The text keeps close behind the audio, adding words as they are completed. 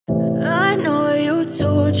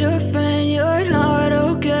told your friend you're not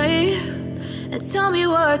okay, and tell me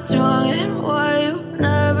what's wrong and why you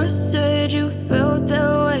never said you felt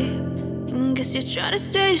that way. And guess you're trying to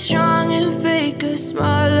stay strong and fake a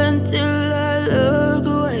smile until I look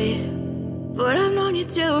away. But I've known you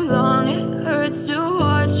too long, it hurts to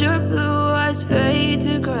watch your blue eyes fade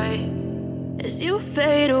to gray as you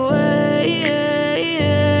fade away,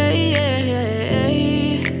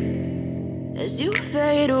 as you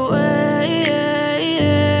fade away.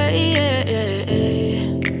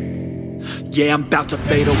 Yeah, I'm about to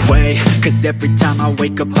fade away, cause every time I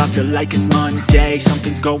wake up I feel like it's Monday.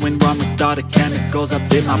 Something's going wrong with all the chemicals up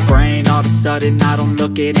in my brain. All of a sudden I don't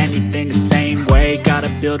look at anything the same way. Got a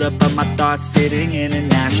buildup of my thoughts sitting in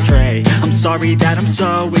an ashtray. I'm sorry that I'm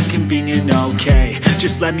so inconvenient, okay.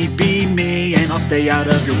 Just let me be me and I'll stay out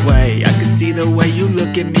of your way. I can see the way you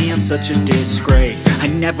look at me, I'm such a disgrace. I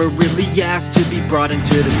never really asked to be brought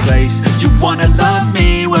into this place. You wanna love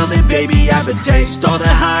me? Well then baby I have a taste. All the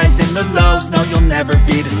highs and the lows, no you'll never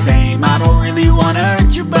be the same. I don't really wanna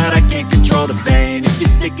hurt you but I can't control the pain. If you're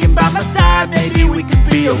sticking by my side maybe we could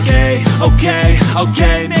be okay.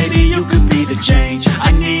 Okay, maybe you could be the change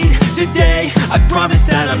I need today. I promise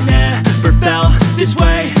that I've never felt this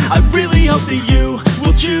way. I really hope that you